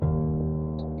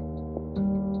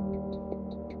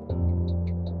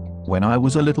When I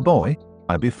was a little boy,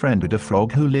 I befriended a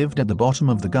frog who lived at the bottom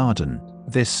of the garden.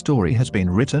 This story has been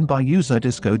written by user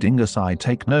Disco Dingus. I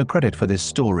take no credit for this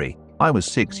story. I was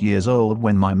 6 years old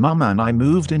when my mum and I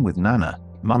moved in with Nana.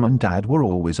 Mum and Dad were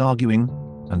always arguing,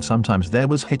 and sometimes there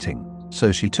was hitting,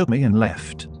 so she took me and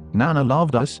left. Nana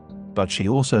loved us, but she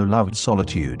also loved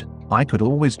solitude. I could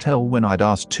always tell when I'd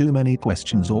asked too many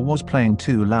questions or was playing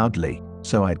too loudly,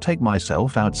 so I'd take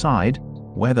myself outside,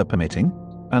 weather permitting,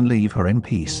 and leave her in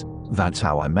peace. That's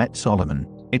how I met Solomon.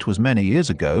 It was many years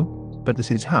ago, but this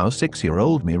is how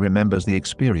 6-year-old me remembers the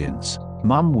experience.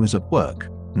 Mum was at work.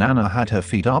 Nana had her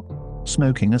feet up,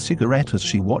 smoking a cigarette as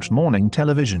she watched morning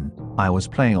television. I was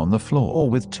playing on the floor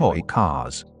with toy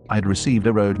cars. I'd received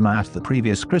a road mat the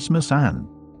previous Christmas and,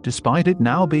 despite it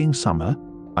now being summer,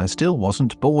 I still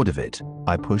wasn't bored of it.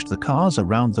 I pushed the cars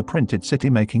around the printed city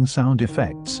making sound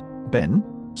effects. "Ben,"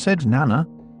 said Nana,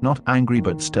 not angry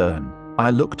but stern. I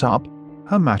looked up,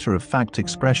 her matter-of-fact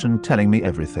expression telling me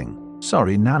everything.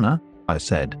 "Sorry, Nana," I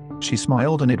said. She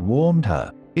smiled and it warmed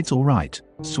her. "It's all right,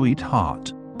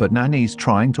 sweetheart, but Nanny's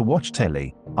trying to watch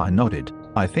telly." I nodded.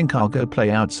 "I think I'll go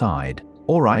play outside."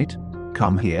 "All right,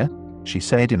 come here," she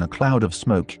said in a cloud of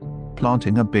smoke,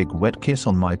 planting a big wet kiss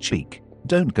on my cheek.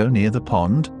 "Don't go near the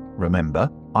pond, remember?"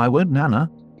 "I won't, Nana,"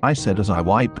 I said as I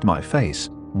wiped my face.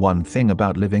 One thing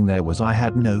about living there was I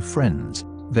had no friends.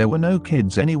 There were no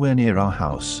kids anywhere near our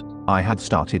house. I had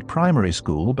started primary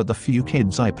school, but the few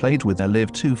kids I played with there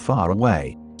lived too far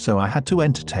away, so I had to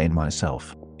entertain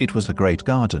myself. It was a great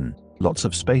garden, lots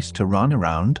of space to run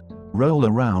around, roll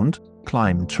around,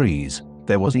 climb trees.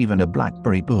 There was even a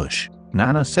blackberry bush.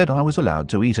 Nana said I was allowed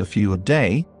to eat a few a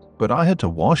day, but I had to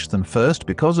wash them first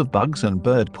because of bugs and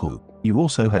bird poo. You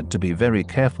also had to be very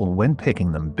careful when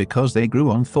picking them because they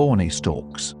grew on thorny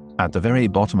stalks. At the very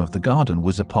bottom of the garden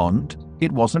was a pond.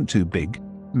 It wasn't too big,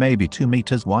 maybe 2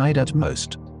 meters wide at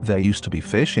most. There used to be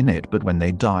fish in it, but when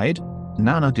they died,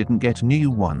 Nana didn't get new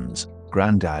ones.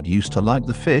 Granddad used to like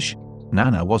the fish.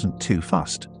 Nana wasn't too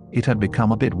fussed. It had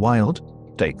become a bit wild,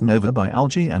 taken over by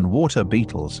algae and water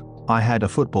beetles. I had a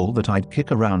football that I'd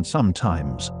kick around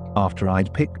sometimes. After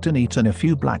I'd picked and eaten a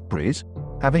few blackberries,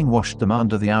 having washed them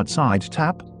under the outside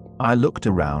tap, I looked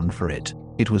around for it.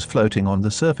 It was floating on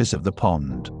the surface of the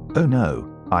pond. "Oh no,"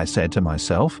 I said to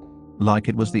myself, like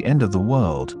it was the end of the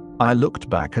world. I looked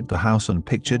back at the house and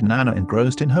pictured Nana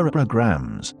engrossed in her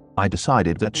programs. I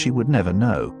decided that she would never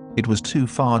know. It was too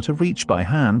far to reach by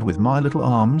hand with my little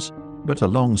arms, but a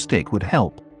long stick would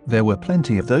help. There were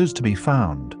plenty of those to be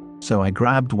found, so I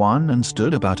grabbed one and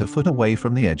stood about a foot away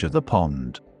from the edge of the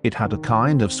pond. It had a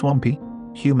kind of swampy,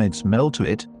 humid smell to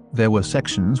it. There were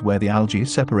sections where the algae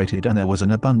separated and there was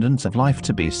an abundance of life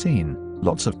to be seen.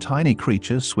 Lots of tiny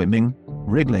creatures swimming,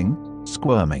 wriggling,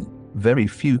 squirming. Very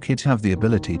few kids have the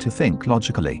ability to think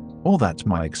logically, or that's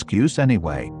my excuse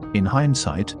anyway. In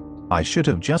hindsight, I should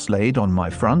have just laid on my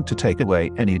front to take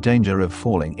away any danger of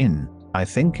falling in. I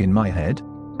think in my head,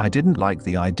 I didn't like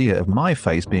the idea of my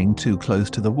face being too close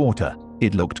to the water.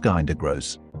 It looked kinda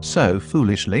gross. So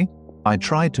foolishly, I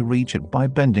tried to reach it by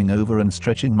bending over and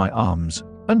stretching my arms,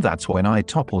 and that's when I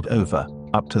toppled over.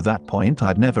 Up to that point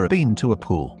I'd never been to a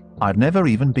pool. I'd never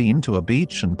even been to a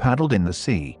beach and paddled in the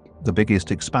sea. The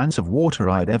biggest expanse of water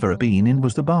I'd ever been in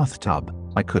was the bathtub.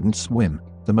 I couldn't swim.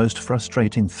 The most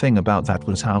frustrating thing about that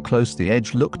was how close the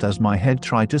edge looked as my head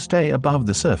tried to stay above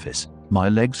the surface. My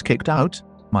legs kicked out,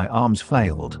 my arms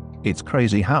flailed. It's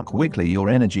crazy how quickly your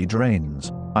energy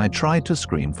drains. I tried to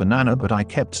scream for Nana, but I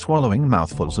kept swallowing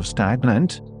mouthfuls of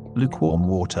stagnant, lukewarm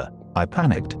water. I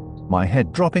panicked, my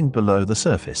head dropping below the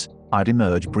surface. I'd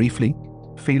emerge briefly,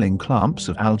 feeling clumps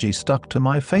of algae stuck to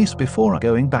my face before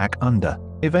going back under.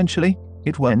 Eventually,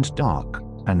 it went dark,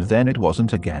 and then it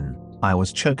wasn't again. I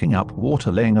was choking up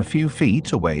water laying a few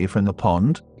feet away from the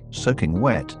pond, soaking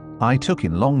wet. I took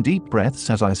in long deep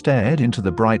breaths as I stared into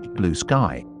the bright blue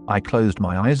sky. I closed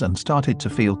my eyes and started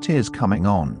to feel tears coming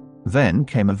on. Then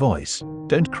came a voice.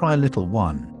 "Don't cry, little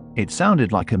one." It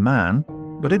sounded like a man,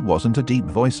 but it wasn't a deep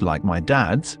voice like my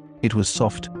dad's. It was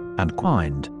soft and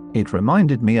kind. It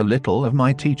reminded me a little of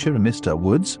my teacher, Mr.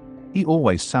 Woods. He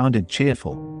always sounded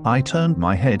cheerful. I turned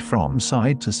my head from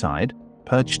side to side,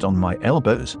 perched on my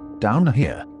elbows. Down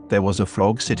here, there was a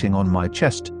frog sitting on my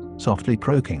chest, softly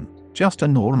croaking. Just a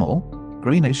normal,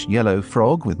 greenish-yellow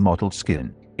frog with mottled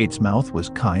skin. Its mouth was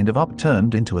kind of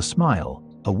upturned into a smile.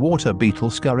 A water beetle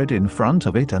scurried in front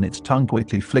of it and its tongue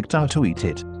quickly flicked out to eat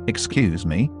it. "Excuse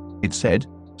me," it said,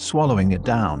 swallowing it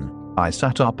down. I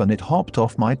sat up and it hopped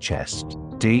off my chest.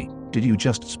 Did you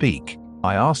just speak?"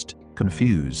 I asked,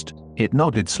 confused. It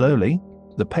nodded slowly,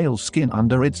 the pale skin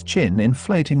under its chin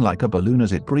inflating like a balloon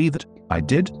as it breathed. "I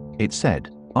did," it said.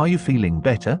 "Are you feeling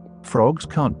better?" Frogs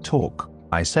can't talk,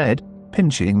 I said,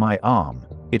 pinching my arm.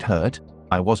 It hurt.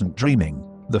 I wasn't dreaming.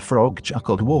 The frog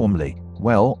chuckled warmly.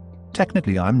 Well,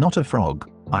 technically I'm not a frog.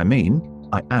 I mean,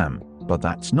 I am, but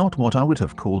that's not what I would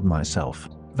have called myself.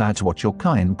 That's what your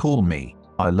kind call me.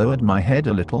 I lowered my head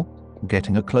a little,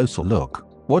 getting a closer look.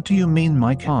 What do you mean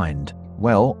my kind?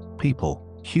 Well,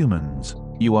 people, humans.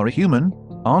 You are a human,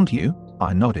 aren't you?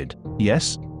 I nodded.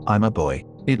 Yes, I'm a boy.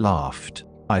 It laughed.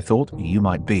 I thought you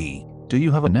might be. Do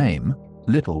you have a name?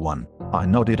 Little one. I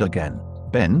nodded again.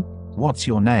 Ben? What's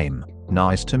your name?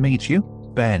 Nice to meet you,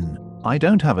 Ben. I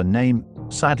don't have a name,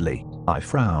 sadly. I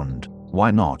frowned.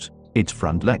 Why not? Its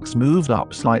front legs moved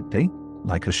up slightly,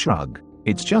 like a shrug.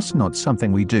 It's just not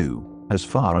something we do. As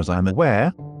far as I'm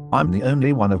aware, I'm the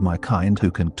only one of my kind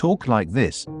who can talk like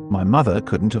this. My mother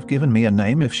couldn't have given me a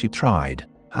name if she tried.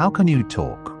 How can you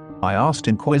talk? I asked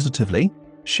inquisitively,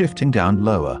 shifting down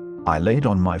lower. I laid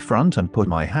on my front and put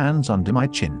my hands under my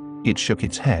chin. It shook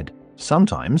its head.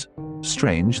 Sometimes,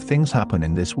 strange things happen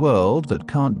in this world that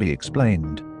can't be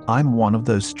explained. I'm one of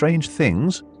those strange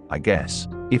things, I guess.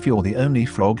 If you're the only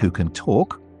frog who can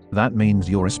talk, that means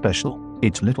you're special.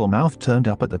 Its little mouth turned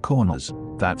up at the corners.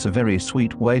 That's a very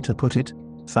sweet way to put it.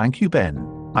 Thank you,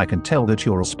 Ben. I can tell that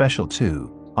you're special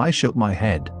too. I shook my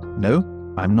head.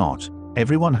 No, I'm not.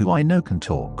 Everyone who I know can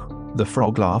talk. The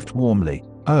frog laughed warmly.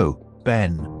 Oh,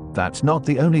 Ben, that's not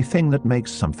the only thing that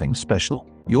makes something special.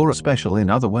 You're special in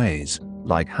other ways.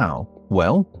 Like how?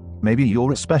 Well, maybe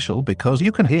you're special because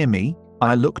you can hear me.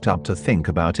 I looked up to think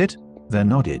about it, then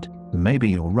nodded. Maybe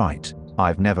you're right.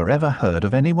 I've never ever heard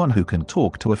of anyone who can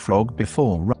talk to a frog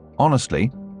before.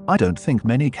 Honestly, I don't think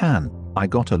many can. I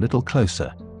got a little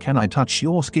closer. Can I touch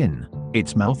your skin?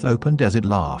 Its mouth opened as it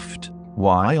laughed.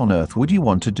 Why on earth would you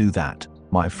want to do that?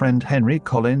 My friend Henry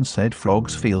Collins said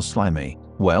frogs feel slimy.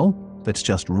 Well, that's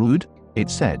just rude, it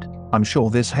said. I'm sure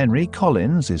this Henry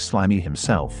Collins is slimy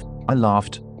himself. I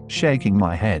laughed, shaking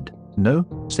my head. No,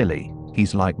 silly,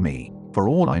 he's like me. For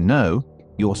all I know,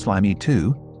 you're slimy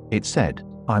too, it said.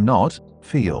 I'm not.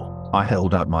 Feel. I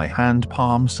held out my hand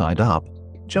palm side up.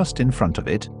 Just in front of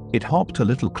it, it hopped a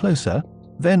little closer,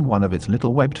 then one of its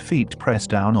little webbed feet pressed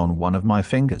down on one of my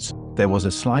fingers. There was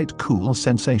a slight cool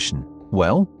sensation.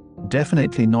 Well,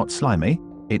 definitely not slimy,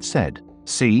 it said.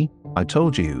 See, I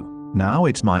told you. Now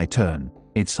it's my turn.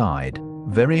 It sighed.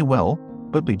 Very well,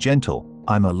 but be gentle.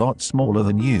 I'm a lot smaller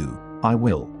than you. I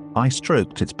will. I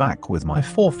stroked its back with my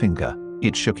forefinger.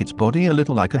 It shook its body a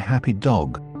little like a happy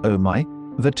dog. Oh my,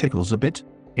 that tickles a bit,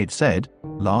 it said,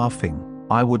 laughing.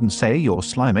 I wouldn't say you're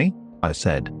slimy, I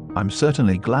said. I'm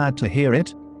certainly glad to hear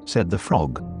it, said the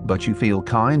frog, but you feel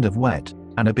kind of wet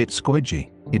and a bit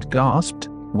squidgy. It gasped.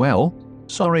 Well,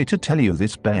 sorry to tell you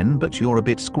this, Ben, but you're a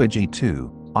bit squidgy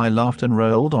too. I laughed and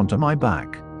rolled onto my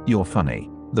back. You're funny.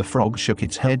 The frog shook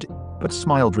its head, but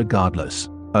smiled regardless.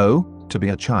 Oh, to be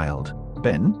a child,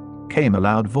 Ben, came a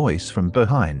loud voice from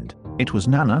behind. It was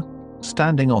Nana,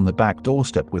 standing on the back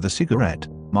doorstep with a cigarette.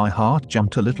 My heart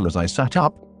jumped a little as I sat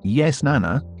up. Yes,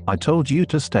 Nana, I told you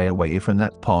to stay away from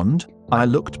that pond. I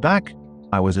looked back.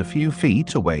 I was a few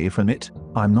feet away from it.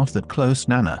 I'm not that close,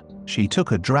 Nana. She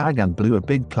took a drag and blew a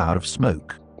big cloud of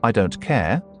smoke. I don't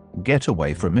care. Get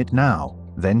away from it now.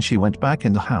 Then she went back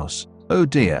in the house. Oh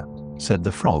dear, said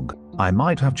the frog. I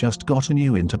might have just gotten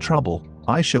you into trouble.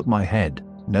 I shook my head.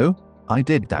 No, I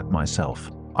did that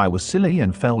myself. I was silly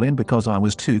and fell in because I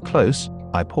was too close.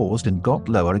 I paused and got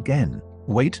lower again.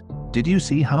 Wait, did you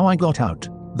see how I got out?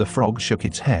 The frog shook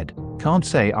its head. Can't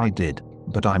say I did,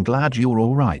 but I'm glad you're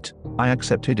all right. I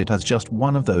accepted it as just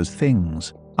one of those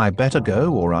things. I better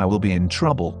go or I will be in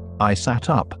trouble. I sat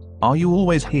up. Are you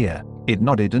always here? It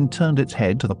nodded and turned its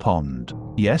head to the pond.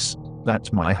 Yes,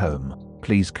 that's my home.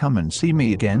 Please come and see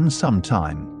me again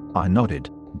sometime. I nodded.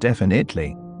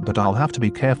 Definitely, but I'll have to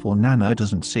be careful Nana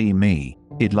doesn't see me.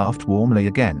 It laughed warmly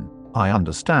again. I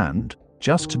understand.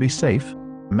 Just to be safe,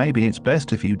 maybe it's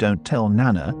best if you don't tell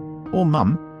Nana, or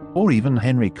Mum, or even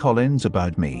Henry Collins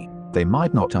about me. They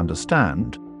might not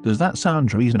understand. Does that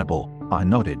sound reasonable? I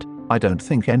nodded. I don't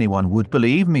think anyone would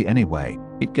believe me anyway.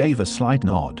 It gave a slight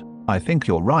nod. I think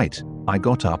you're right. I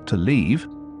got up to leave,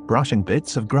 brushing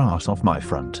bits of grass off my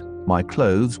front. My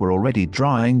clothes were already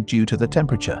drying due to the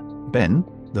temperature. Ben,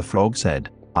 the frog said.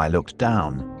 I looked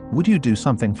down. Would you do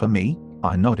something for me?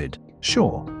 I nodded.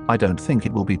 Sure. I don't think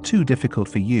it will be too difficult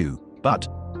for you, but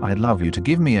I'd love you to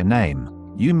give me a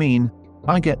name. You mean,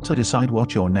 I get to decide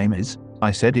what your name is?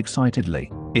 I said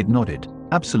excitedly. It nodded.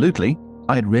 Absolutely.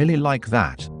 I'd really like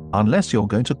that. Unless you're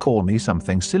going to call me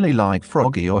something silly like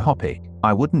Froggy or Hoppy.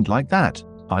 I wouldn't like that.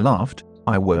 I laughed.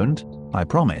 I won't. I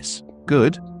promise.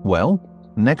 Good. Well,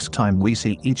 next time we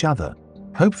see each other,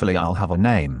 hopefully I'll have a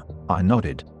name. I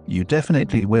nodded. You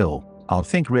definitely will. I'll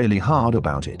think really hard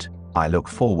about it. I look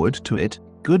forward to it.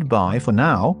 Goodbye for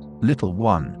now, little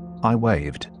one. I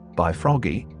waved. Bye,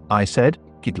 Froggy, I said,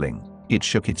 giggling. It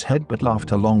shook its head but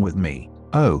laughed along with me.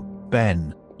 Oh,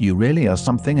 Ben, you really are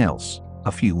something else.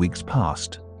 A few weeks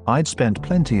passed. I'd spent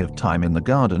plenty of time in the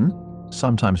garden,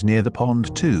 sometimes near the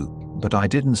pond too, but I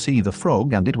didn't see the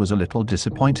frog and it was a little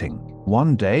disappointing.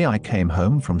 One day I came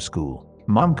home from school.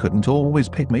 Mum couldn't always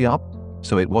pick me up,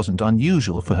 so it wasn't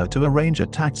unusual for her to arrange a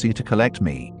taxi to collect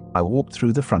me. I walked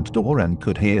through the front door and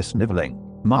could hear sniveling.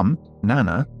 Mum,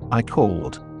 Nana, I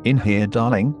called. In here,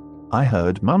 darling, I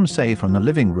heard Mum say from the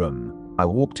living room. I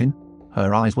walked in.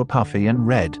 Her eyes were puffy and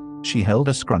red. She held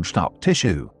a scrunched up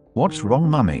tissue. What's wrong,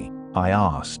 Mummy? I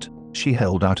asked. She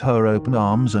held out her open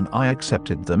arms and I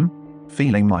accepted them,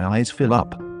 feeling my eyes fill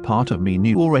up. Part of me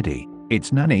knew already.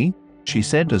 It's Nanny, she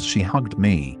said as she hugged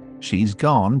me. She's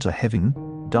gone to heaven,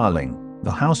 darling.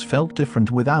 The house felt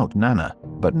different without Nana,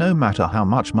 but no matter how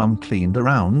much Mum cleaned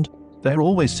around, there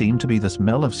always seemed to be the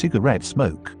smell of cigarette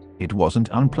smoke. It wasn't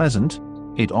unpleasant.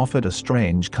 It offered a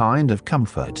strange kind of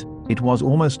comfort. It was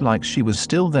almost like she was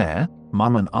still there.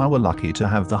 Mum and I were lucky to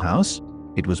have the house.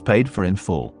 It was paid for in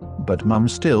full, but Mum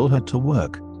still had to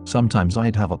work. Sometimes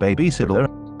I'd have a babysitter,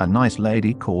 a nice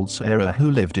lady called Sarah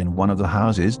who lived in one of the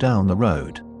houses down the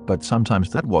road, but sometimes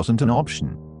that wasn't an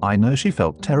option. I know she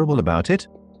felt terrible about it,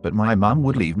 but my mum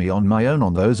would leave me on my own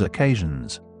on those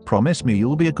occasions. Promise me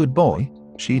you'll be a good boy,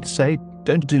 she'd say.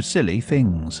 Don't do silly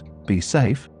things. Be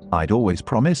safe. I'd always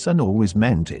promise and always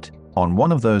meant it. On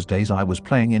one of those days I was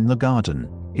playing in the garden.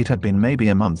 It had been maybe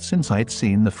a month since I'd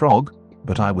seen the frog,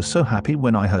 but I was so happy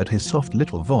when I heard his soft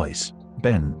little voice.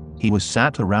 Ben. He was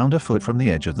sat around a foot from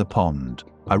the edge of the pond.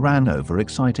 I ran over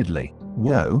excitedly.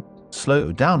 Whoa,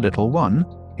 slow down, little one,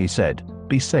 he said.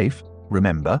 Be safe.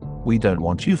 Remember, we don't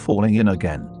want you falling in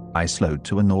again. I slowed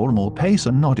to a normal pace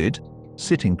and nodded,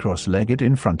 sitting cross-legged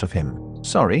in front of him.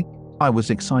 Sorry, I was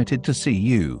excited to see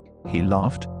you. He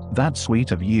laughed. That's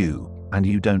sweet of you, and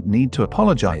you don't need to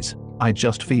apologize. I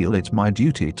just feel it's my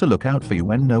duty to look out for you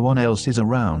when no one else is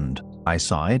around. I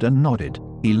sighed and nodded.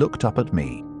 He looked up at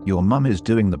me. Your mum is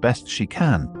doing the best she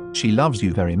can. She loves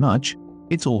you very much.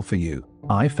 It's all for you.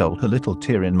 I felt a little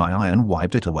tear in my eye and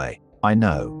wiped it away. I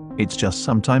know, it's just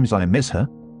sometimes I miss her,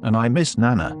 and I miss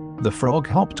Nana. The frog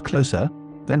hopped closer,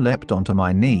 then leapt onto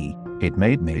my knee. It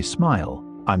made me smile.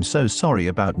 I'm so sorry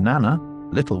about Nana,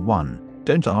 little one.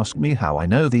 Don't ask me how I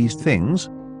know these things,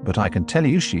 but I can tell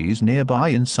you she's nearby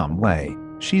in some way.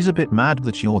 She's a bit mad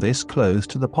that you're this close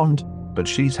to the pond, but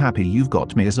she's happy you've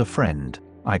got me as a friend.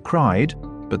 I cried,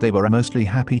 but they were mostly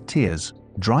happy tears.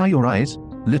 Dry your eyes,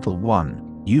 little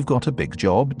one. You've got a big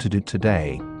job to do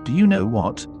today. Do you know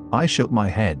what? I shook my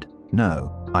head.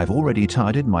 No, I've already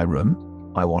tidied my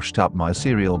room. I washed up my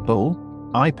cereal bowl.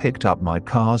 I picked up my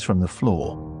cars from the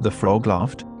floor. The frog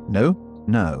laughed.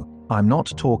 No, I'm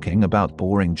not talking about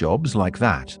boring jobs like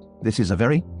that. This is a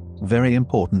very, very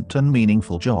important and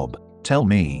meaningful job. Tell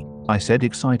me, I said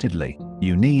excitedly.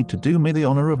 You need to do me the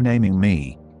honor of naming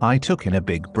me. I took in a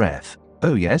big breath.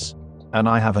 Oh yes? And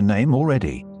I have a name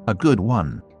already. A good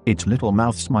one. Its little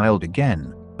mouth smiled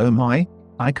again. Oh my,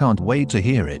 I can't wait to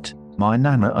hear it. My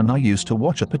Nana and I used to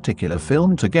watch a particular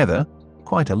film together,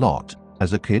 quite a lot.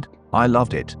 As a kid, I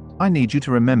loved it. I need you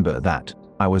to remember that.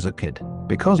 I was a kid.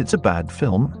 Because it's a bad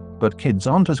film, but kids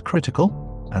aren't as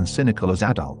critical and cynical as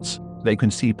adults. They can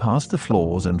see past the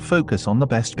flaws and focus on the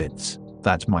best bits.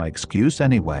 That's my excuse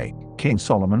anyway. King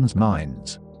Solomon's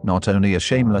Mines. Not only a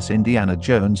shameless Indiana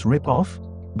Jones ripoff,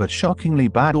 but shockingly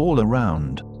bad all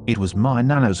around. It was my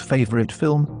Nana's favorite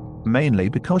film, mainly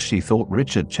because she thought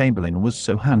Richard Chamberlain was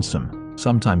so handsome.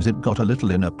 Sometimes it got a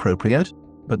little inappropriate,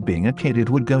 but being a kid it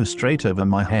would go straight over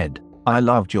my head. I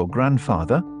loved your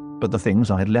grandfather, but the things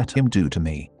I'd let him do to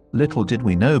me. Little did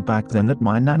we know back then that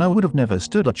my Nana would have never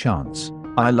stood a chance.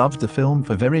 I loved the film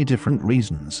for very different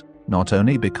reasons, not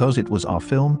only because it was our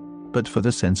film, but for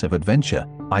the sense of adventure.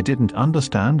 I didn't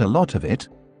understand a lot of it,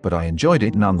 but I enjoyed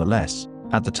it nonetheless.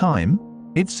 At the time,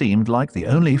 it seemed like the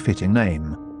only fitting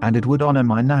name, and it would honor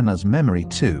my Nana's memory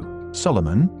too.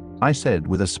 Solomon, I said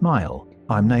with a smile.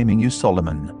 I'm naming you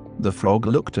Solomon. The frog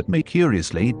looked at me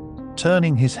curiously,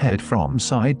 turning his head from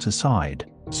side to side.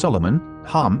 Solomon,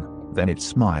 then it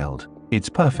smiled. It's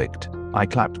perfect. I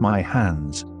clapped my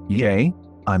hands. Yay,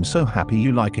 I'm so happy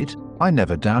you like it. I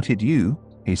never doubted you,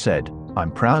 he said.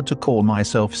 I'm proud to call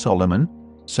myself Solomon.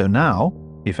 So now,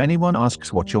 if anyone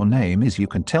asks what your name is, you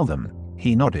can tell them.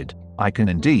 He nodded. I can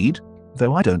indeed,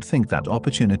 though I don't think that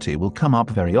opportunity will come up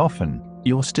very often.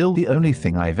 You're still the only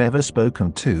thing I've ever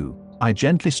spoken to. I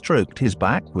gently stroked his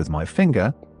back with my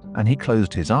finger, and he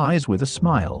closed his eyes with a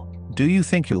smile. Do you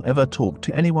think you'll ever talk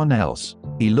to anyone else?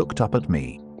 He looked up at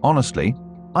me. Honestly,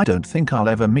 I don't think I'll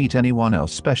ever meet anyone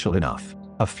else special enough.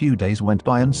 A few days went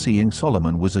by and seeing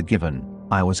Solomon was a given.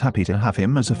 I was happy to have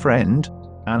him as a friend,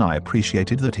 and I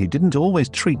appreciated that he didn't always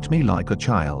treat me like a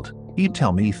child. He'd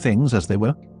tell me things as they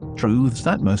were, truths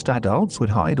that most adults would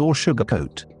hide or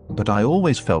sugarcoat. But I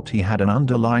always felt he had an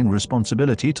underlying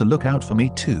responsibility to look out for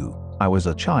me too. I was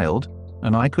a child,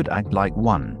 and I could act like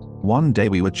one. One day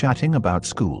we were chatting about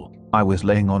school. I was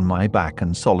laying on my back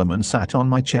and Solomon sat on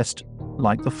my chest.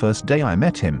 Like the first day I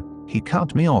met him, he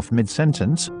cut me off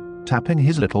mid-sentence, tapping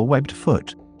his little webbed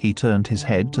foot. He turned his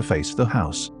head to face the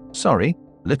house. Sorry,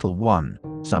 little one,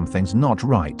 something's not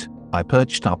right. I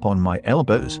perched up on my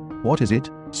elbows. What is it,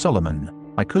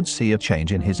 Solomon? I could see a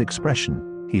change in his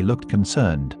expression. He looked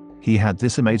concerned. He had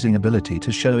this amazing ability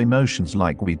to show emotions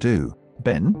like we do.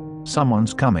 Ben,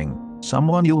 someone's coming.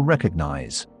 Someone you'll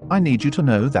recognize. I need you to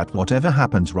know that whatever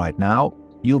happens right now,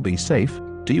 you'll be safe.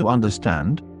 Do you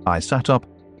understand? I sat up,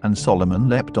 and Solomon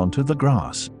leapt onto the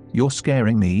grass. You're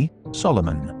scaring me,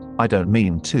 Solomon. I don't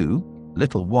mean to,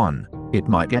 little one. It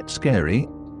might get scary,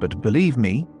 but believe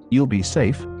me, you'll be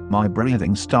safe. My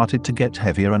breathing started to get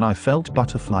heavier and I felt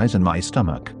butterflies in my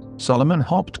stomach. Solomon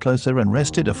hopped closer and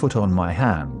rested a foot on my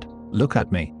hand. Look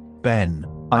at me, Ben.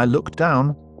 I looked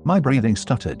down. My breathing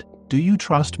stuttered. Do you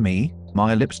trust me?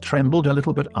 My lips trembled a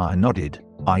little but I nodded.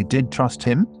 I did trust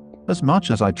him, as much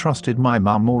as I trusted my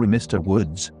mum or Mr.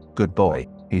 Woods. Good boy,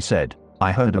 he said.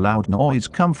 I heard a loud noise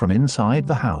come from inside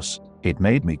the house. It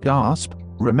made me gasp.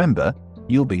 Remember,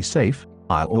 you'll be safe.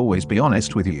 I'll always be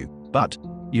honest with you, but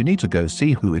you need to go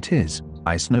see who it is.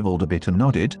 I sniveled a bit and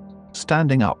nodded,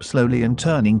 standing up slowly and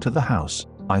turning to the house.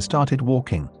 I started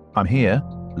walking. I'm here,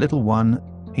 little one,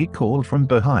 he called from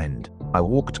behind. I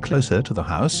walked closer to the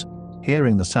house,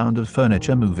 hearing the sound of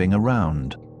furniture moving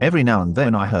around. Every now and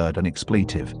then I heard an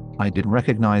expletive. I did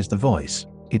recognize the voice.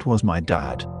 It was my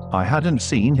dad. I hadn't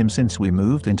seen him since we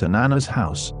moved into Nana's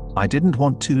house. I didn't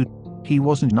want to. He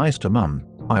wasn't nice to Mum.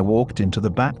 I walked into the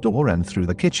back door and through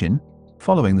the kitchen,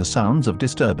 following the sounds of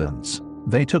disturbance.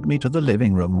 They took me to the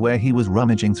living room where he was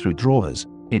rummaging through drawers.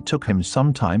 It took him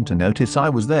some time to notice I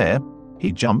was there.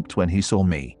 He jumped when he saw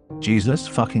me. Jesus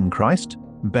fucking Christ,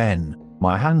 Ben.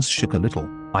 My hands shook a little.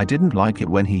 I didn't like it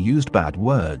when he used bad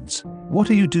words. What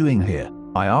are you doing here?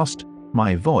 I asked,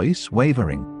 my voice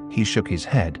wavering. He shook his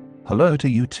head. Hello to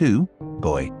you too,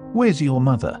 boy. Where's your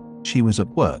mother? She was at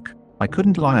work. I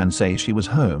couldn't lie and say she was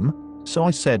home, so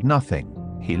I said nothing.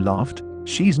 He laughed.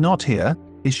 She's not here,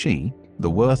 is she? The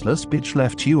worthless bitch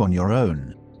left you on your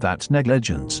own. That's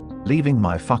negligence, leaving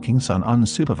my fucking son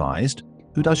unsupervised.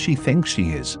 Who does she think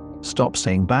she is? Stop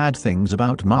saying bad things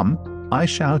about Mum, I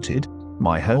shouted,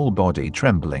 my whole body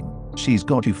trembling. She's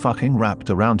got you fucking wrapped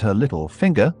around her little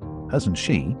finger, hasn't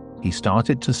she? He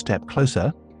started to step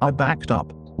closer. I backed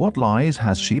up. What lies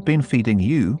has she been feeding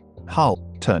you? Hull,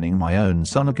 turning my own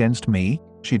son against me.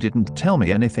 She didn't tell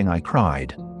me anything, I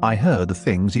cried. I heard the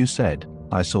things you said.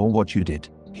 I saw what you did.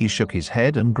 He shook his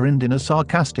head and grinned in a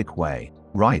sarcastic way.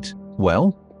 Right,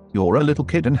 well, you're a little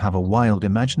kid and have a wild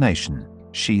imagination.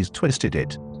 She's twisted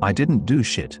it. I didn't do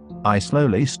shit. I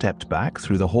slowly stepped back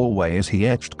through the hallway as he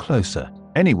edged closer.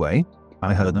 Anyway,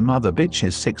 I heard the mother bitch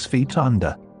is 6 feet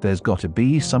under. There's gotta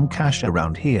be some cash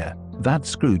around here. That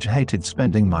Scrooge hated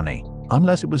spending money,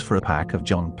 unless it was for a pack of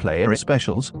John Player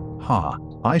specials. Ha.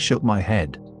 I shook my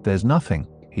head. There's nothing.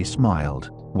 He smiled.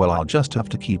 Well, I'll just have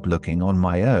to keep looking on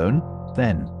my own,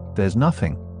 then. There's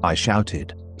nothing, I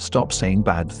shouted. Stop saying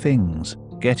bad things.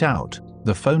 Get out.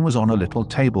 The phone was on a little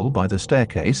table by the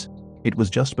staircase. It was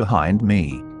just behind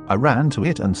me. I ran to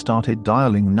it and started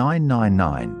dialing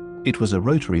 999. It was a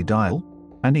rotary dial,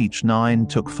 and each 9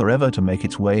 took forever to make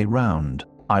its way round.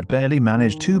 I'd barely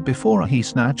managed to before he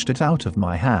snatched it out of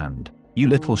my hand. You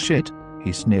little shit,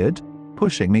 he sneered,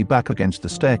 pushing me back against the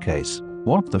staircase.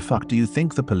 What the fuck do you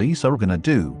think the police are gonna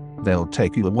do? They'll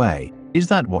take you away. Is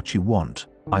that what you want?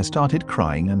 I started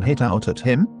crying and hit out at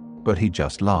him, but he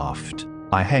just laughed.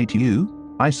 I hate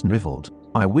you, I sniveled.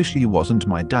 I wish you wasn't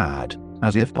my dad.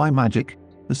 As if by magic,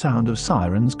 the sound of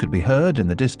sirens could be heard in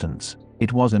the distance.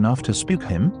 It was enough to spook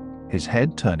him, his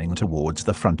head turning towards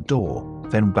the front door,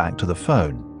 then back to the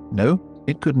phone. No,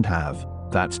 it couldn't have.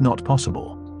 That's not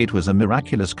possible. It was a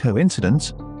miraculous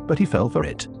coincidence, but he fell for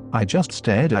it. I just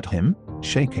stared at him,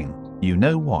 shaking. You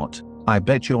know what? I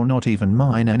bet you're not even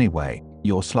mine anyway.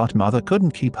 Your slut mother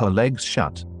couldn't keep her legs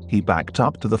shut. He backed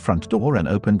up to the front door and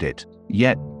opened it.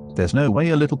 Yet, there's no way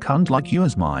a little cunt like you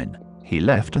is mine. He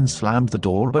left and slammed the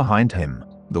door behind him.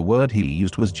 The word he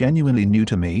used was genuinely new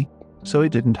to me, so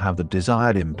it didn't have the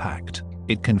desired impact.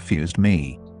 It confused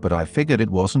me, but I figured it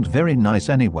wasn't very nice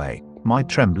anyway. My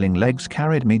trembling legs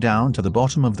carried me down to the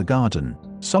bottom of the garden.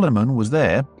 Solomon was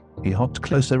there. He hopped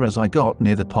closer as I got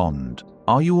near the pond.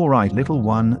 "Are you alright, little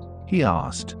one?" he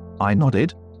asked. I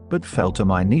nodded, but fell to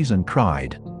my knees and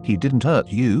cried. "He didn't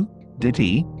hurt you, did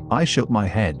he?" I shook my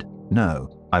head. "No,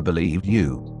 I believed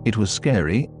you. It was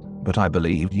scary, but I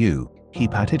believed you." He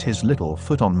patted his little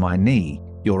foot on my knee.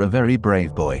 "You're a very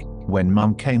brave boy." When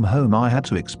Mum came home, I had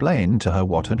to explain to her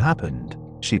what had happened.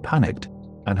 She panicked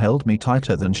and held me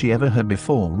tighter than she ever had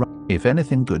before. If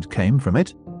anything good came from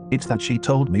it, it's that she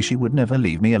told me she would never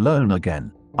leave me alone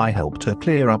again. I helped her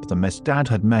clear up the mess Dad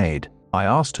had made. I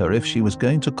asked her if she was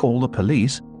going to call the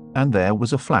police, and there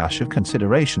was a flash of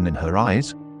consideration in her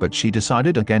eyes, but she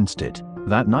decided against it.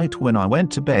 That night when I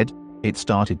went to bed, it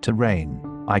started to rain.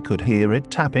 I could hear it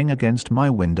tapping against my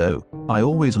window. I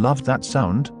always loved that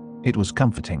sound. It was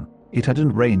comforting. It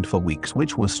hadn't rained for weeks,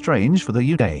 which was strange for the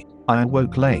UK. I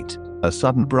awoke late. A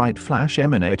sudden bright flash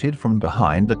emanated from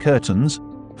behind the curtains,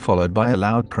 followed by a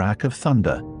loud crack of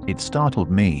thunder. It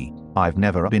startled me. I've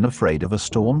never been afraid of a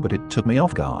storm, but it took me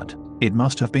off guard. It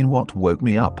must have been what woke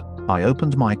me up. I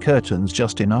opened my curtains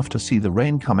just enough to see the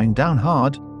rain coming down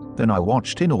hard. Then I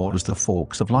watched in awe as the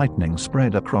forks of lightning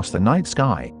spread across the night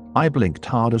sky. I blinked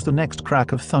hard as the next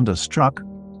crack of thunder struck,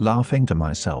 laughing to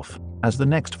myself. As the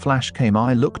next flash came,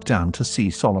 I looked down to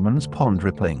see Solomon's pond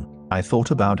rippling. I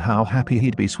thought about how happy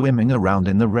he'd be swimming around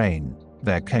in the rain.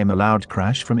 There came a loud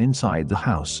crash from inside the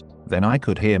house. Then I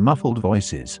could hear muffled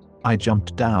voices. I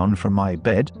jumped down from my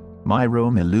bed. My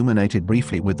room illuminated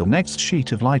briefly with the next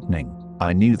sheet of lightning.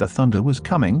 I knew the thunder was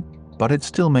coming, but it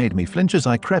still made me flinch as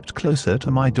I crept closer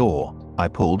to my door. I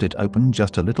pulled it open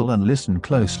just a little and listened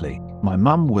closely. My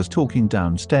mum was talking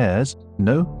downstairs,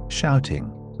 no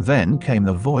shouting. Then came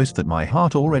the voice that my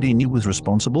heart already knew was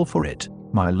responsible for it.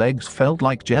 My legs felt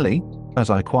like jelly as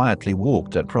I quietly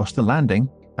walked across the landing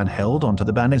and held onto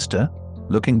the banister.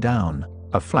 Looking down,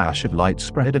 a flash of light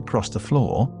spread across the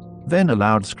floor. Then a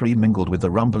loud scream mingled with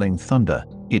the rumbling thunder.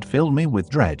 It filled me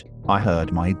with dread. I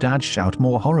heard my dad shout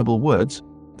more horrible words.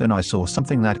 Then I saw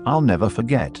something that I'll never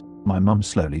forget. My mum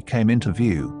slowly came into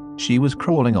view. She was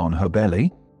crawling on her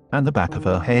belly, and the back of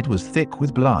her head was thick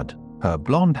with blood. Her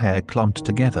blonde hair clumped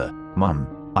together. "Mum,"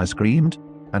 I screamed,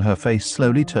 and her face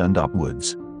slowly turned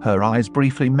upwards. Her eyes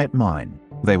briefly met mine.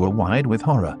 They were wide with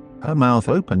horror. Her mouth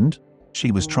opened.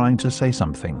 She was trying to say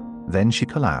something. Then she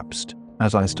collapsed.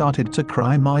 As I started to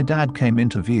cry, my dad came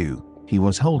into view. He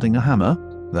was holding a hammer,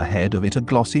 the head of it a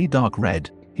glossy dark red.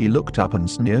 He looked up and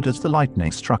sneered as the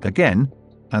lightning struck again,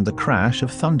 and the crash of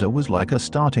thunder was like a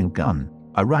starting gun.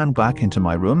 I ran back into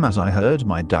my room as I heard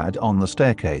my dad on the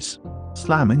staircase,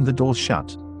 slamming the door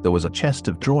shut. There was a chest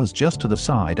of drawers just to the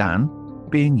side, and,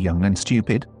 being young and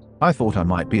stupid, I thought I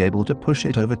might be able to push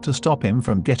it over to stop him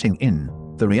from getting in.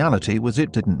 The reality was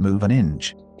it didn't move an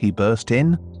inch. He burst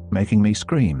in, making me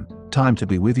scream. "Time to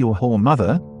be with your whore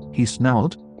mother," he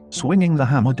snarled, swinging the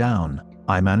hammer down.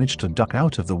 I managed to duck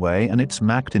out of the way and it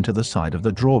smacked into the side of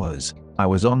the drawers. I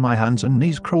was on my hands and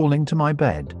knees crawling to my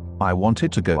bed. I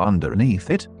wanted to go underneath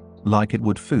it, like it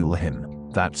would fool him.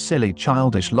 That silly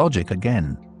childish logic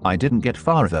again. I didn't get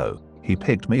far though. He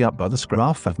picked me up by the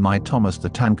scruff of my Thomas the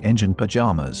Tank Engine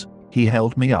pajamas. He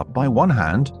held me up by one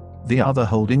hand, the other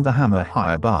holding the hammer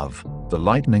high above. The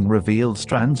lightning revealed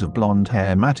strands of blonde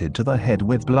hair matted to the head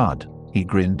with blood. He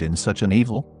grinned in such an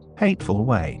evil, hateful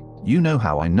way. "You know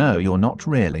how I know you're not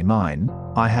really mine.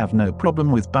 I have no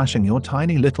problem with bashing your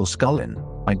tiny little skull in."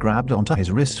 I grabbed onto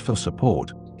his wrist for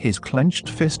support. His clenched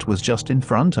fist was just in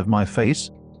front of my face.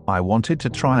 I wanted to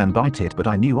try and bite it, but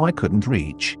I knew I couldn't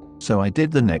reach. So I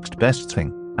did the next best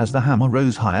thing. As the hammer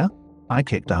rose higher, I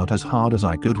kicked out as hard as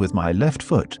I could with my left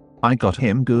foot. I got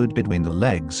him good between the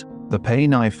legs. The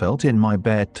pain I felt in my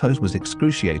bare toes was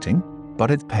excruciating,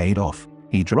 but it paid off.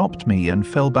 He dropped me and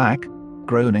fell back,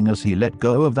 groaning as he let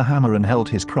go of the hammer and held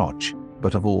his crotch.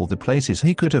 But of all the places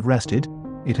he could have rested,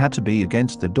 it had to be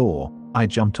against the door. I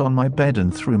jumped on my bed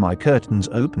and threw my curtains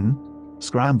open,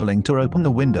 scrambling to open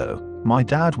the window. My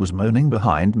dad was moaning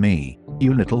behind me.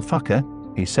 "You little fucker,"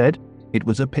 he said. It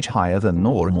was a pitch higher than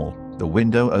normal. The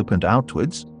window opened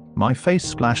outwards. My face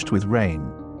splashed with rain.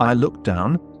 I looked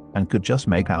down and could just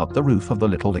make out the roof of the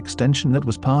little extension that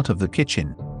was part of the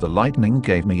kitchen. The lightning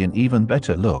gave me an even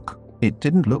better look. It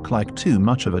didn't look like too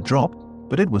much of a drop,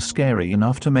 but it was scary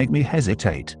enough to make me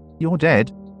hesitate. "You're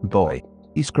dead, boy,"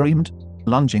 he screamed,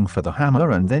 lunging for the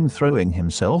hammer and then throwing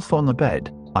himself on the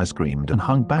bed. I screamed and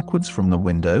hung backwards from the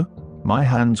window, my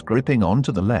hands gripping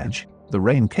onto the ledge. The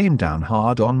rain came down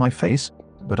hard on my face,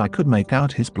 but I could make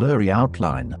out his blurry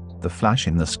outline. The flash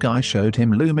in the sky showed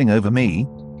him looming over me,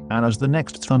 and as the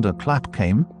next thunderclap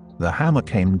came, the hammer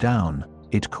came down.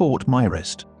 It caught my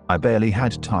wrist. I barely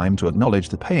had time to acknowledge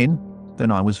the pain. Then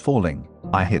I was falling.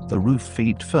 I hit the roof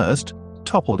feet first,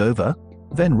 toppled over,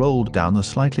 then rolled down the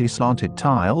slightly slanted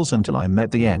tiles until I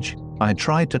met the edge. I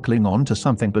tried to cling on to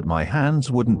something but my hands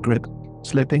wouldn't grip,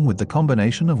 slipping with the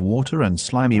combination of water and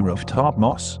slimy rooftop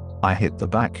moss. I hit the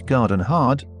back garden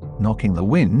hard, knocking the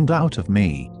wind out of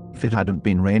me. If it hadn't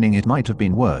been raining it might have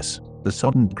been worse. The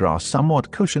sodden grass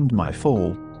somewhat cushioned my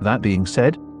fall. That being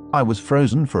said, I was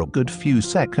frozen for a good few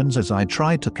seconds as I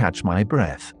tried to catch my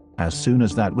breath. As soon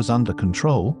as that was under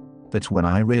control, that's when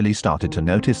I really started to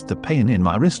notice the pain in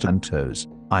my wrist and toes.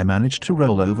 I managed to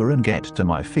roll over and get to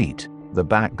my feet. The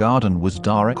back garden was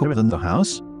darker than the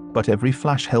house, but every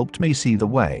flash helped me see the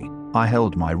way. I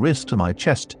held my wrist to my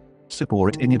chest,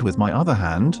 supporting it with my other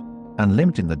hand, and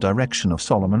limped in the direction of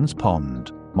Solomon's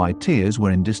pond. My tears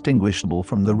were indistinguishable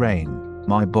from the rain.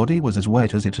 My body was as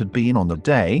wet as it had been on the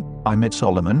day I met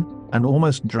Solomon, and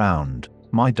almost drowned.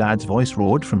 My dad's voice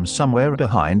roared from somewhere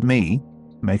behind me,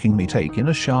 making me take in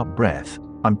a sharp breath.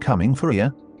 "I'm coming for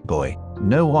you, boy.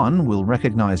 No one will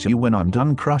recognize you when I'm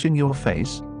done crushing your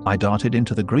face." I darted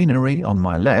into the greenery on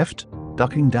my left,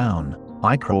 ducking down.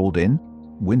 I crawled in,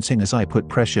 wincing as I put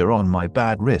pressure on my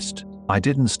bad wrist. I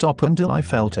didn't stop until I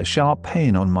felt a sharp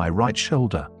pain on my right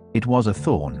shoulder. It was a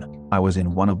thorn. I was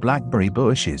in one of blackberry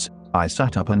bushes. I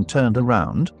sat up and turned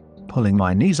around, pulling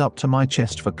my knees up to my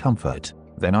chest for comfort.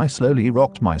 Then I slowly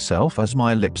rocked myself as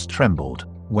my lips trembled.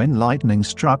 When lightning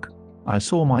struck, I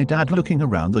saw my dad looking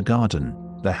around the garden.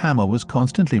 The hammer was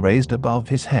constantly raised above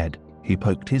his head. He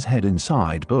poked his head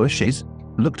inside bushes,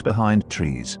 looked behind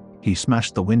trees. He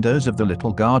smashed the windows of the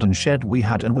little garden shed we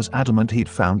had and was adamant he'd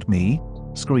found me,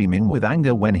 screaming with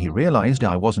anger when he realized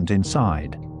I wasn't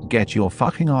inside. "Get your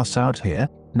fucking ass out here,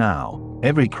 now."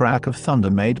 Every crack of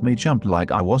thunder made me jump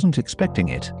like I wasn't expecting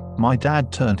it. My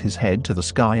dad turned his head to the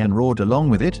sky and roared along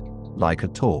with it, like a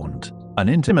taunt, an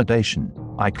intimidation.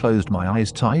 I closed my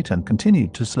eyes tight and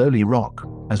continued to slowly rock.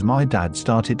 As my dad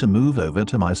started to move over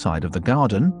to my side of the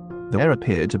garden, there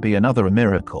appeared to be another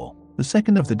miracle. The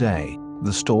second of the day,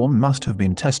 the storm must have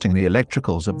been testing the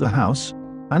electricals of the house,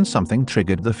 and something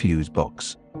triggered the fuse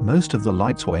box. Most of the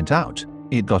lights went out.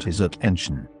 It got his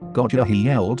attention. "Gotcha," he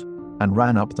yelled, and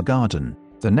ran up the garden.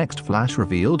 The next flash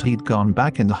revealed he'd gone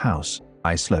back in the house.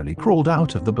 I slowly crawled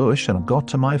out of the bush and got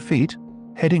to my feet,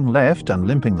 heading left and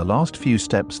limping the last few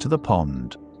steps to the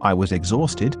pond. I was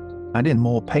exhausted, and in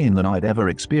more pain than I'd ever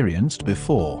experienced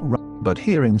before, but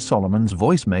hearing Solomon's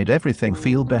voice made everything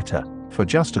feel better. For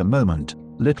just a moment,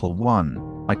 "Little one."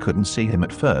 I couldn't see him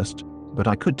at first, but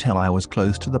I could tell I was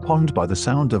close to the pond by the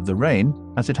sound of the rain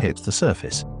as it hit the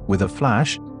surface. With a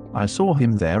flash, I saw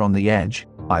him there on the edge.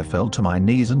 I fell to my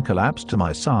knees and collapsed to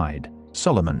my side.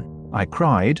 "Solomon," I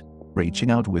cried,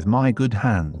 reaching out with my good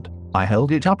hand. I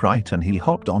held it upright and he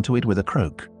hopped onto it with a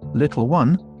croak. "Little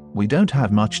one, we don't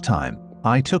have much time."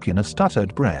 I took in a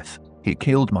stuttered breath. "He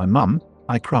killed my mum,"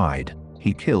 I cried.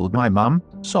 "He killed my mum,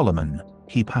 Solomon."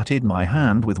 He patted my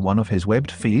hand with one of his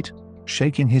webbed feet,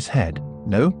 shaking his head.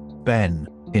 "No, Ben.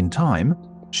 In time,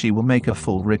 she will make a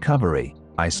full recovery."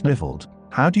 I sniffled.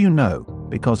 "How do you know?"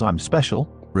 "Because I'm special,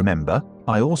 remember.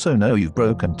 I also know you've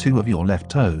broken 2 of your left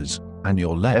toes, and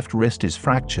your left wrist is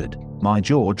fractured." My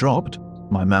jaw dropped.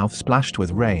 My mouth splashed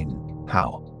with rain.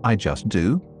 "How?" "I just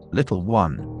do. Little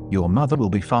one. Your mother will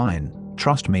be fine.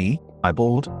 Trust me," I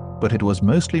bawled, but it was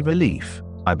mostly relief.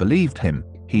 I believed him.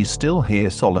 "He's still here,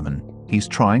 Solomon. He's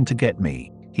trying to get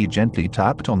me." He gently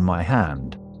tapped on my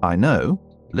hand. "I know,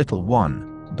 little one,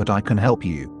 but I can help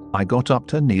you." I got up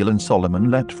to kneel and Solomon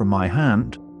leapt from my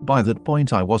hand. By that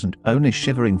point I wasn't only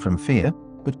shivering from fear,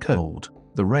 but cold.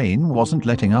 The rain wasn't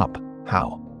letting up.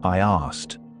 "How?" I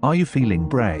asked. "Are you feeling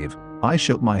brave?" I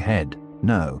shook my head.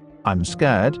 "No, I'm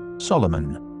scared,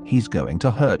 Solomon. He's going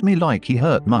to hurt me like he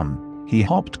hurt Mum." He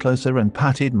hopped closer and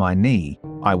patted my knee.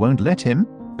 "I won't let him,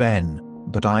 Ben,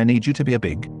 but I need you to be a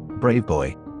big, brave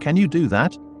boy. Can you do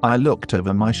that?" I looked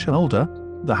over my shoulder.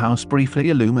 The house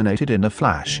briefly illuminated in a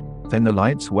flash, then the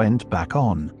lights went back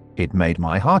on. It made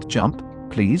my heart jump.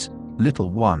 "Please, little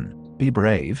one, be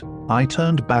brave." I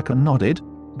turned back and nodded,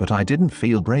 but I didn't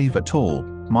feel brave at all.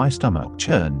 My stomach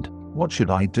churned. "What should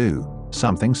I do?"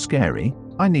 "Something scary.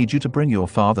 I need you to bring your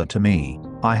father to me."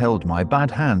 I held my bad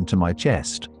hand to my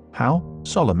chest. "How,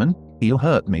 Solomon? He'll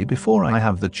hurt me before I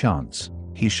have the chance."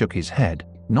 He shook his head.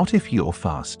 "Not if you're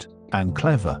fast and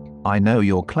clever." "I know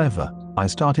you're clever." I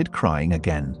started crying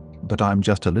again. "But I'm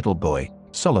just a little boy."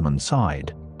 Solomon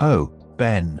sighed. "Oh,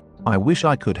 Ben, I wish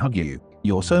I could hug you.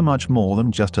 You're so much more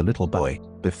than just a little boy.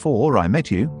 Before I met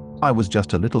you, I was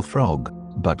just a little frog.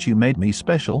 But you made me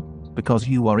special, because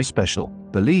you are special.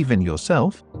 Believe in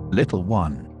yourself, little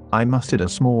one." I mustered a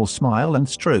small smile and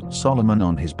stroked Solomon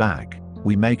on his back.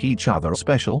 "We make each other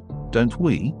special, don't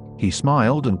we?" He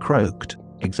smiled and croaked.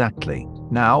 "Exactly.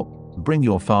 Now, bring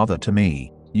your father to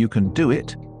me. You can do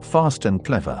it, fast and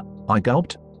clever." I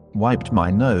gulped, wiped my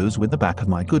nose with the back of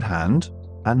my good hand,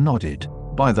 and nodded.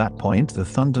 By that point the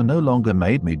thunder no longer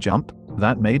made me jump,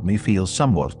 that made me feel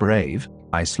somewhat brave.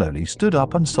 I slowly stood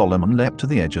up and Solomon leapt to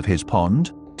the edge of his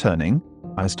pond. Turning,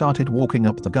 I started walking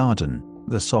up the garden.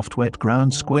 The soft wet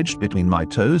ground squidged between my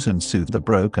toes and soothed the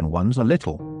broken ones a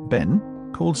little. "Ben,"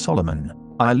 called Solomon.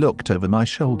 I looked over my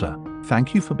shoulder.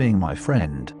 "Thank you for being my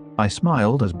friend." I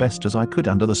smiled as best as I could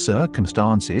under the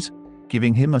circumstances,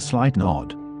 giving him a slight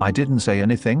nod. I didn't say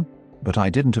anything, but I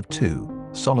didn't have to.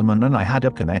 Solomon and I had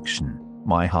a connection.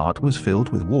 My heart was filled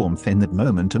with warmth in that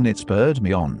moment and it spurred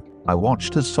me on. I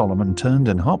watched as Solomon turned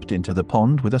and hopped into the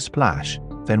pond with a splash.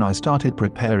 Then I started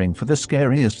preparing for the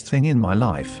scariest thing in my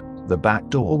life. The back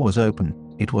door was open.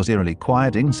 It was eerily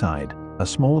quiet inside. A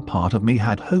small part of me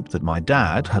had hoped that my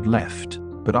dad had left,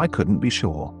 but I couldn't be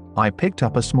sure. I picked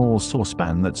up a small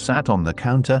saucepan that sat on the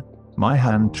counter, my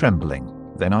hand trembling.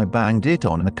 Then I banged it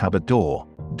on a cupboard door.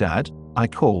 "Dad," I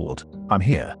called. "I'm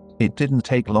here." It didn't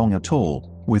take long at all.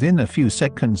 Within a few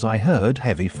seconds I heard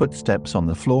heavy footsteps on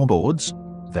the floorboards.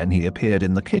 Then he appeared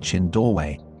in the kitchen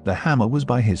doorway. The hammer was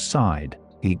by his side.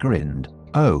 He grinned.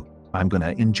 "Oh, I'm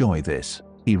gonna enjoy this."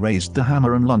 He raised the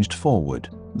hammer and lunged forward.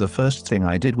 The first thing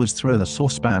I did was throw the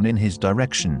saucepan in his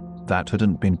direction. That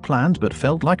hadn't been planned but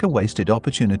felt like a wasted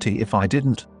opportunity if I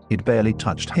didn't. It barely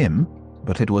touched him,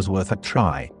 but it was worth a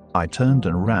try. I turned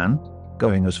and ran,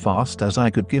 going as fast as I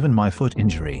could given my foot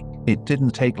injury. It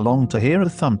didn't take long to hear a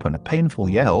thump and a painful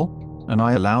yell, and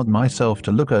I allowed myself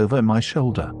to look over my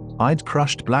shoulder. I'd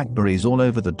crushed blackberries all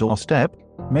over the doorstep,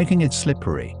 making it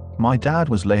slippery. My dad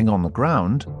was laying on the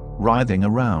ground, writhing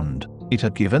around. It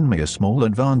had given me a small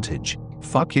advantage.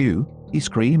 "Fuck you," he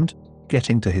screamed,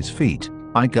 getting to his feet.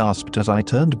 I gasped as I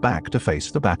turned back to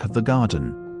face the back of the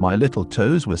garden. My little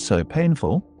toes were so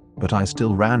painful, but I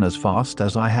still ran as fast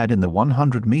as I had in the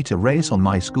 100-meter race on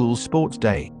my school sports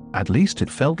day. At least it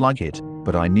felt like it,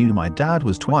 but I knew my dad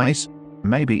was twice,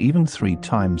 maybe even 3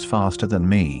 times faster than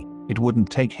me. It wouldn't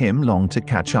take him long to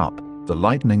catch up. The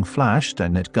lightning flashed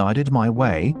and it guided my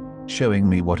way, showing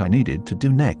me what I needed to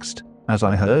do next. As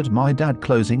I heard my dad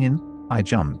closing in, I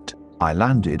jumped. I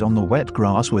landed on the wet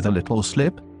grass with a little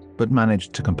slip, but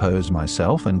managed to compose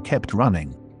myself and kept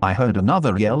running. I heard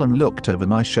another yell and looked over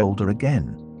my shoulder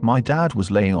again. My dad was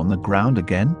laying on the ground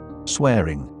again,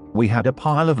 swearing. We had a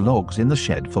pile of logs in the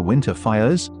shed for winter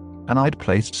fires, and I'd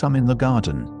placed some in the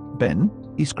garden. "Ben,"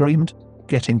 he screamed,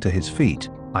 getting to his feet,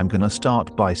 "I'm gonna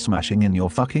start by smashing in your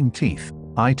fucking teeth."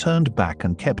 I turned back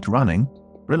and kept running,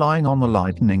 relying on the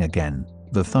lightning again.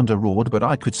 The thunder roared but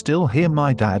I could still hear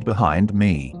my dad behind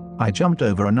me. I jumped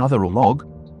over another log,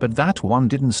 but that one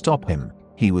didn't stop him.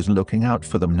 He was looking out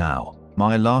for them now.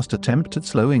 My last attempt at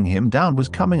slowing him down was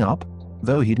coming up,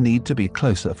 though he'd need to be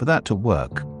closer for that to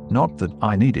work. Not that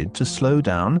I needed to slow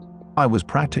down, I was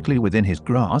practically within his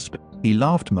grasp. He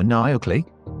laughed maniacally,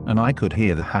 and I could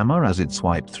hear the hammer as it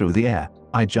swiped through the air.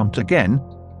 I jumped again,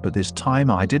 but this time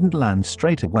I didn't land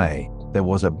straight away. There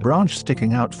was a branch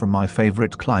sticking out from my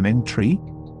favorite climbing tree,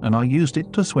 and I used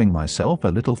it to swing myself a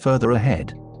little further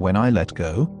ahead. When I let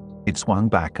go, it swung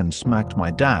back and smacked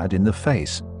my dad in the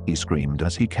face. He screamed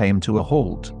as he came to a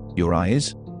halt. "Your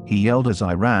eyes," he yelled as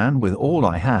I ran with all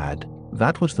I had.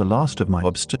 That was the last of my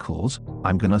obstacles.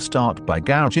 "I'm gonna start by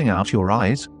gouging out your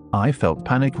eyes." I felt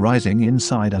panic rising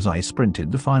inside as I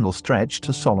sprinted the final stretch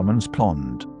to Solomon's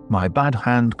pond. My bad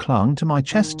hand clung to my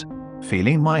chest,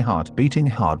 feeling my heart beating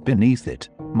hard beneath it.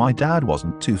 My dad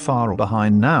wasn't too far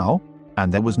behind now,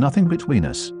 and there was nothing between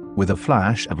us. With a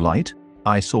flash of light,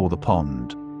 I saw the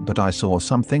pond, but I saw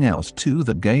something else too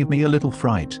that gave me a little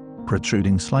fright.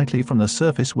 Protruding slightly from the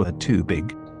surface were 2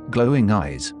 big, glowing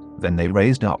eyes. Then they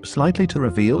raised up slightly to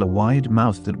reveal a wide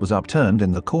mouth that was upturned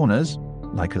in the corners,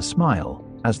 like a smile.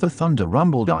 As the thunder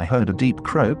rumbled, I heard a deep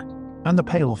croak, and the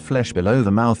pale flesh below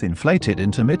the mouth inflated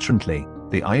intermittently.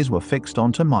 The eyes were fixed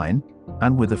onto mine,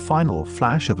 and with a final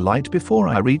flash of light before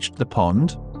I reached the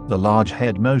pond, the large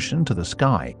head motioned to the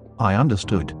sky. I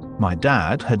understood. My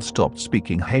dad had stopped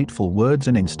speaking hateful words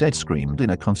and instead screamed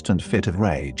in a constant fit of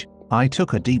rage. I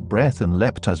took a deep breath and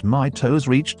leapt as my toes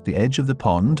reached the edge of the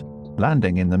pond,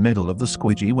 landing in the middle of the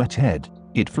squidgy wet head.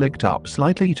 It flicked up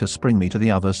slightly to spring me to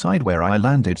the other side where I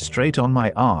landed straight on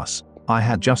my ass. I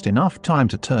had just enough time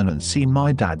to turn and see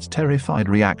my dad's terrified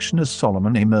reaction as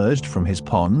Solomon emerged from his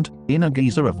pond, in a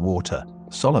geyser of water.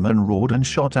 Solomon roared and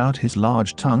shot out his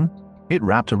large tongue. It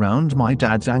wrapped around my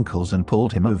dad's ankles and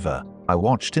pulled him over. I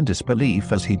watched in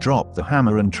disbelief as he dropped the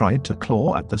hammer and tried to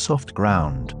claw at the soft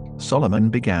ground. Solomon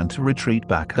began to retreat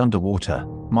back underwater.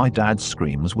 My dad's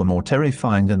screams were more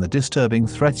terrifying than the disturbing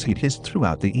threats he'd hissed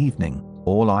throughout the evening.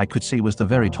 All I could see was the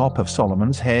very top of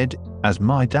Solomon's head, as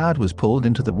my dad was pulled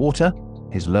into the water,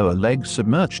 his lower legs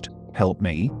submerged. "Help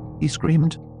me," he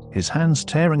screamed, his hands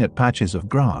tearing at patches of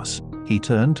grass. He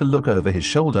turned to look over his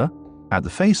shoulder, at the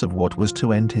face of what was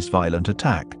to end his violent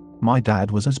attack. My dad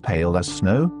was as pale as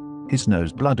snow, his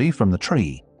nose bloody from the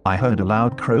tree. I heard a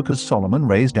loud croak as Solomon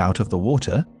raised out of the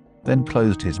water, then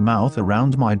closed his mouth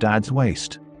around my dad's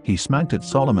waist. He smacked at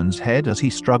Solomon's head as he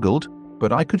struggled,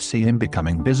 but I could see him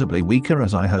becoming visibly weaker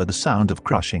as I heard the sound of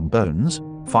crushing bones.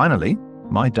 Finally,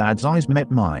 my dad's eyes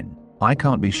met mine. I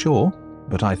can't be sure,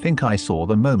 but I think I saw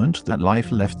the moment that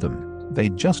life left them. They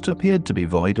just appeared to be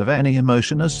void of any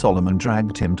emotion as Solomon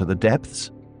dragged him to the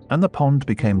depths, and the pond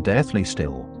became deathly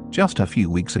still. Just a few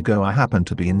weeks ago I happened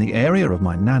to be in the area of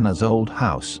my nana's old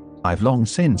house. I've long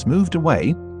since moved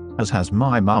away, as has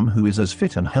my mum, who is as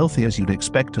fit and healthy as you'd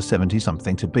expect a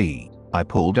 70-something to be. I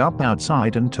pulled up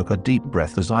outside and took a deep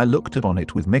breath as I looked upon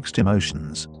it with mixed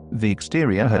emotions. The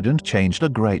exterior hadn't changed a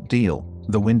great deal.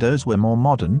 The windows were more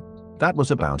modern. That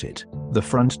was about it. The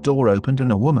front door opened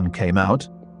and a woman came out,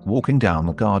 walking down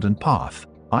the garden path.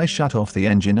 I shut off the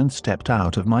engine and stepped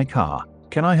out of my car.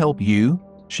 "Can I help you?"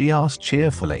 she asked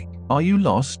cheerfully. "Are you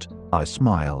lost?" I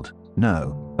smiled.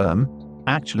 "No,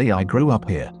 actually I grew up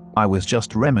here. I was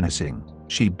just reminiscing."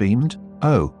 She beamed.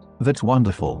 "Oh, that's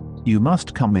wonderful. You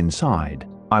must come inside."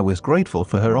 I was grateful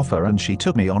for her offer and she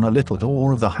took me on a little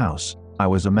tour of the house. I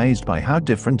was amazed by how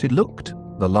different it looked.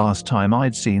 The last time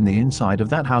I'd seen the inside of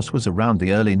that house was around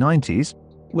the early 90s,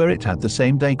 where it had the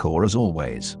same decor as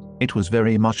always. It was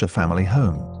very much a family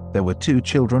home. There were 2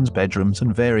 children's bedrooms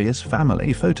and various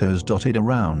family photos dotted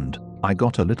around. I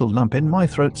got a little lump in my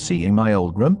throat seeing my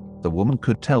old room. The woman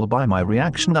could tell by my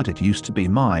reaction that it used to be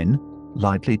mine,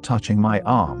 lightly touching my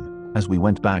arm. As we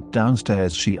went back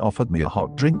downstairs she offered me a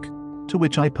hot drink, to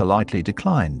which I politely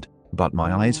declined, but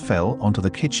my eyes fell onto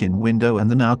the kitchen window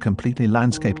and the now completely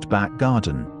landscaped back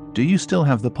garden. "Do you still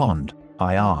have the pond?"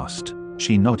 I asked.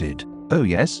 She nodded. "Oh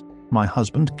yes, my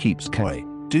husband keeps koi.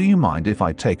 Do you mind if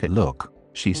I take a look?"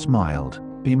 She smiled.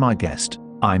 "Be my guest.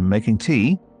 I'm making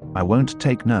tea." I won't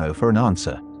take no for an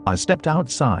answer. I stepped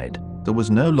outside. There was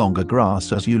no longer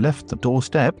grass as you left the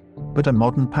doorstep, but a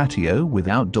modern patio with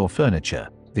outdoor furniture.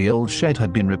 The old shed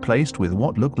had been replaced with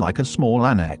what looked like a small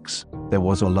annex. There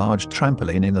was a large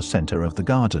trampoline in the center of the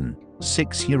garden.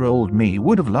 6-year-old me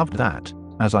would have loved that.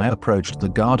 As I approached the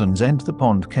garden's end, the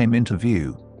pond came into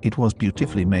view. It was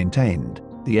beautifully maintained.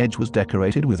 The edge was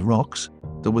decorated with rocks.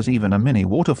 There was even a mini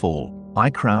waterfall. I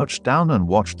crouched down and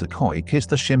watched the koi kiss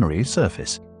the shimmery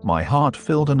surface. My heart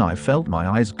filled and I felt my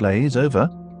eyes glaze over,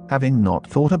 having not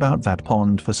thought about that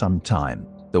pond for some time.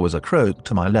 There was a croak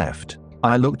to my left.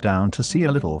 I looked down to see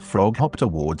a little frog hop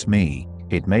towards me.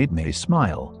 It made me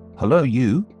smile. "Hello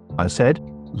you," I said,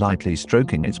 lightly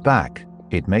stroking its back.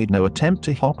 It made no attempt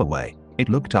to hop away. It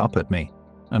looked up at me,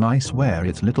 and I swear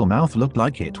its little mouth looked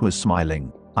like it was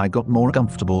smiling. I got more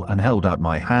comfortable and held out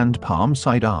my hand palm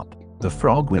side up. The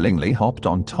frog willingly hopped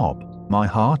on top. My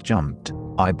heart jumped.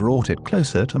 I brought it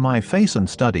closer to my face and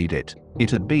studied it.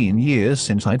 It had been years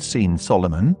since I'd seen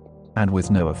Solomon, and with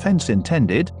no offense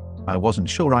intended, I wasn't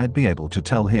sure I'd be able to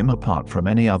tell him apart from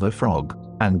any other frog,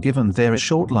 and given their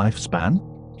short lifespan,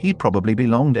 he'd probably be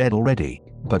long dead already.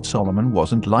 But Solomon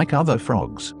wasn't like other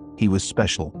frogs. He was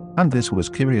special, and this was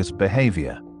curious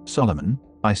behavior. "Solomon,"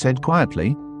 I said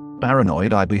quietly.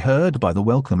 Paranoid I'd be heard by the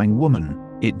welcoming woman.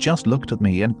 It just looked at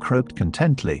me and croaked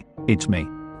contently. "It's me,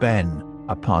 Ben."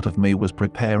 A part of me was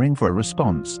preparing for a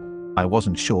response. I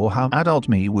wasn't sure how adult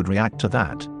me would react to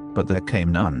that, but there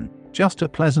came none. Just a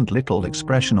pleasant little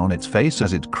expression on its face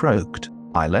as it croaked.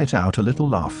 I let out a little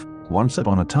laugh. "Once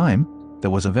upon a time,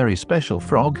 there was a very special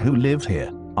frog who lived here.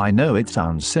 I know it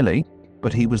sounds silly,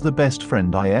 but he was the best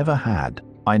friend I ever had.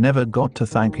 I never got to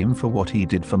thank him for what he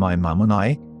did for my mum and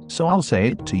I, so I'll say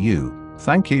it to you.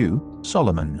 Thank you,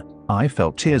 Solomon." I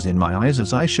felt tears in my eyes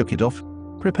as I shook it off,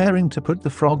 preparing to put the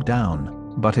frog down,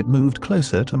 but it moved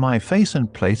closer to my face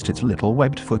and placed its little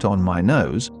webbed foot on my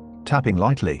nose, tapping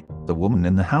lightly. The woman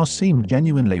in the house seemed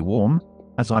genuinely warm,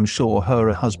 as I'm sure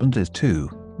her husband is too,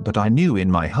 but I knew in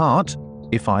my heart,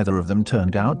 if either of them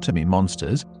turned out to be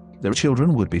monsters, their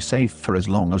children would be safe for as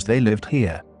long as they lived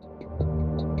here.